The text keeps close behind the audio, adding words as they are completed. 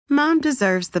Mom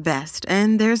deserves the best,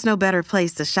 and there's no better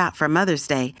place to shop for Mother's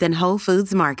Day than Whole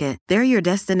Foods Market. They're your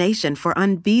destination for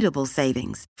unbeatable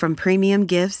savings, from premium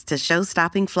gifts to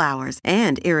show-stopping flowers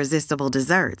and irresistible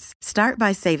desserts. Start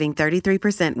by saving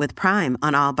 33% with Prime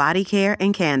on all body care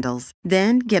and candles.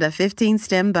 Then get a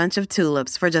 15-stem bunch of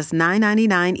tulips for just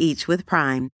 $9.99 each with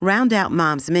Prime. Round out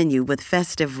Mom's menu with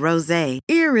festive rosé,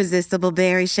 irresistible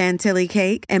berry chantilly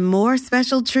cake, and more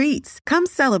special treats. Come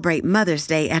celebrate Mother's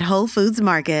Day at Whole Foods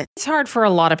Market. It's hard for a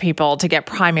lot of people to get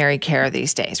primary care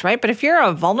these days, right? But if you're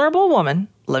a vulnerable woman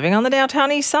living on the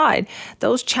downtown east side,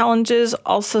 those challenges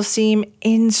also seem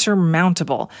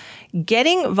insurmountable.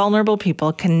 Getting vulnerable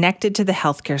people connected to the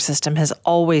healthcare system has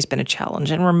always been a challenge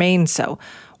and remains so.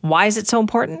 Why is it so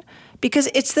important? Because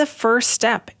it's the first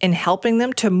step in helping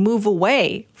them to move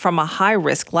away from a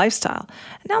high-risk lifestyle.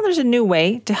 And now there's a new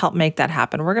way to help make that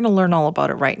happen. We're going to learn all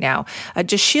about it right now.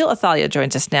 Jasheil Athalia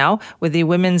joins us now with the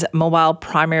Women's Mobile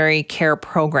Primary Care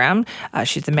Program.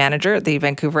 She's the manager at the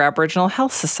Vancouver Aboriginal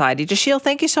Health Society. Jasheil,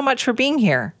 thank you so much for being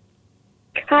here.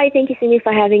 Hi, thank you, Cindy,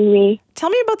 for having me. Tell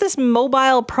me about this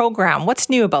mobile program. What's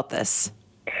new about this?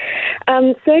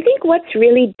 So I think what's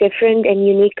really different and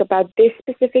unique about this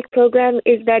specific program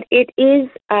is that it is,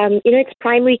 it's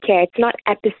primary care. It's not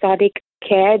episodic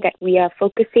care that we are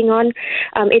focusing on.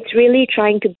 It's really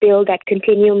trying to build that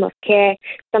continuum of care,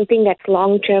 something that's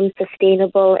long-term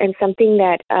sustainable and something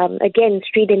that, again,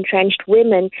 street-entrenched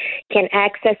women can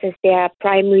access as their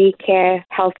primary care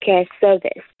healthcare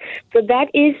service. So that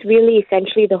is really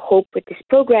essentially the hope with this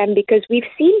program, because we've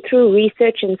seen through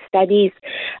research and studies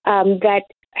that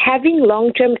having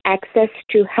long-term access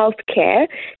to healthcare,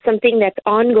 something that's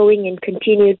ongoing and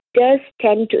continued, does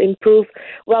tend to improve,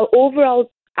 overall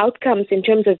outcomes in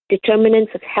terms of determinants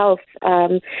of health.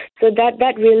 So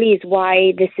that really is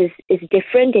why this is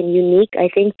different and unique, I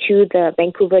think, to the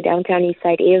Vancouver downtown east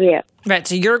side area. Right.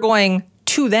 So you're going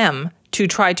to them to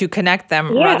try to connect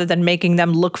them rather than making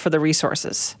them look for the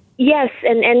resources. Yes,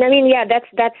 and I mean,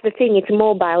 that's the thing. It's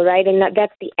mobile, right? And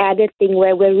that's the added thing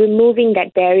where we're removing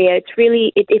that barrier. It's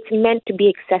really, it's meant to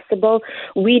be accessible.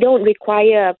 We don't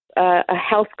require a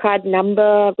health card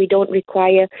number. We don't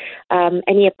require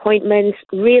any appointments.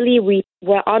 Really,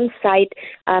 we're on site.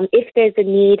 If there's a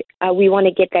need, we want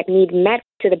to get that need met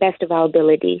to the best of our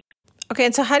ability. Okay,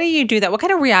 and so how do you do that? What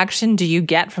kind of reaction do you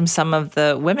get from some of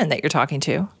the women that you're talking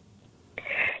to?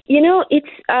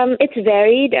 It's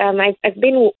varied. I've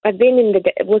been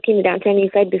working in the downtown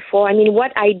east side before. I mean,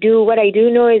 what I do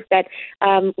know is that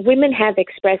women have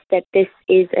expressed that this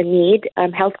is a need.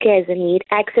 Healthcare is a need.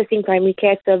 Accessing primary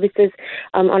care services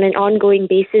on an ongoing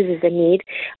basis is a need.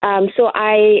 So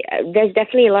there's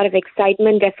definitely a lot of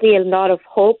excitement, definitely a lot of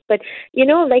hope. But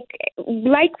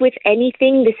like with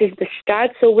anything, this is the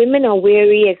start. So women are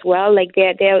wary as well. Like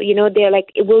they're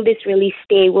like, will this really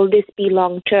stay? Will this be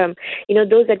long term?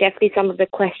 Those are definitely some of the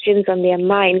questions on their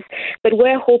minds. But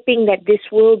we're hoping that this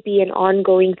will be an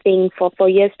ongoing thing for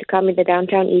years to come in the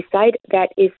downtown east side. That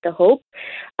is the hope.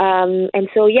 And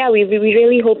so, we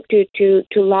really hope to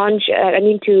launch,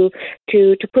 to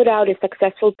put out a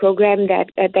successful program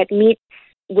that meets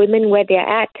women where they're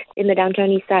at in the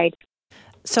downtown east side.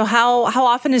 So how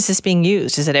often is this being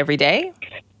used? Is it every day?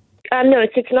 No,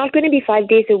 it's not going to be 5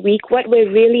 days a week. What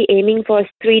we're really aiming for is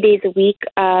 3 days a week.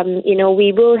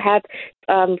 We will have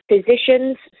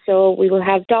physicians, so we will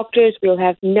have doctors, we'll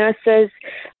have nurses,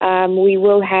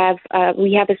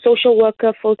 we have a social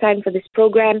worker full-time for this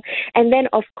program. And then,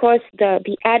 of course,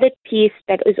 the added piece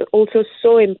that is also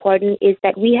so important is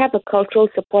that we have a cultural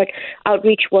support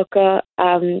outreach worker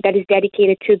that is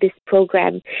dedicated to this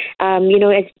program. As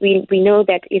we know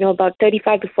that, about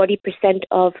 35 to 40%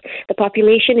 of the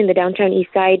population in the downtown east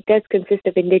side does consist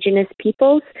of Indigenous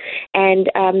peoples. And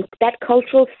that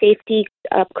cultural safety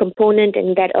component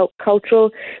and that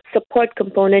cultural support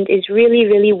component is really,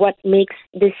 really what makes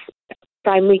this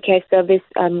primary care service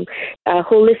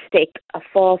holistic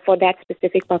for that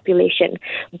specific population.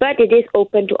 But it is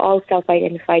open to all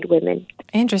self-identified women.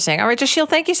 Interesting. All right, Jasheil,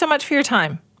 thank you so much for your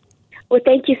time. Well,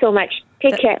 thank you so much.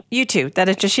 Take care. You too. That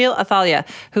is Jasheil Athalia,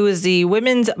 who is the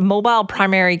Women's Mobile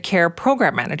Primary Care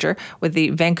Program Manager with the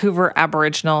Vancouver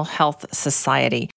Aboriginal Health Society.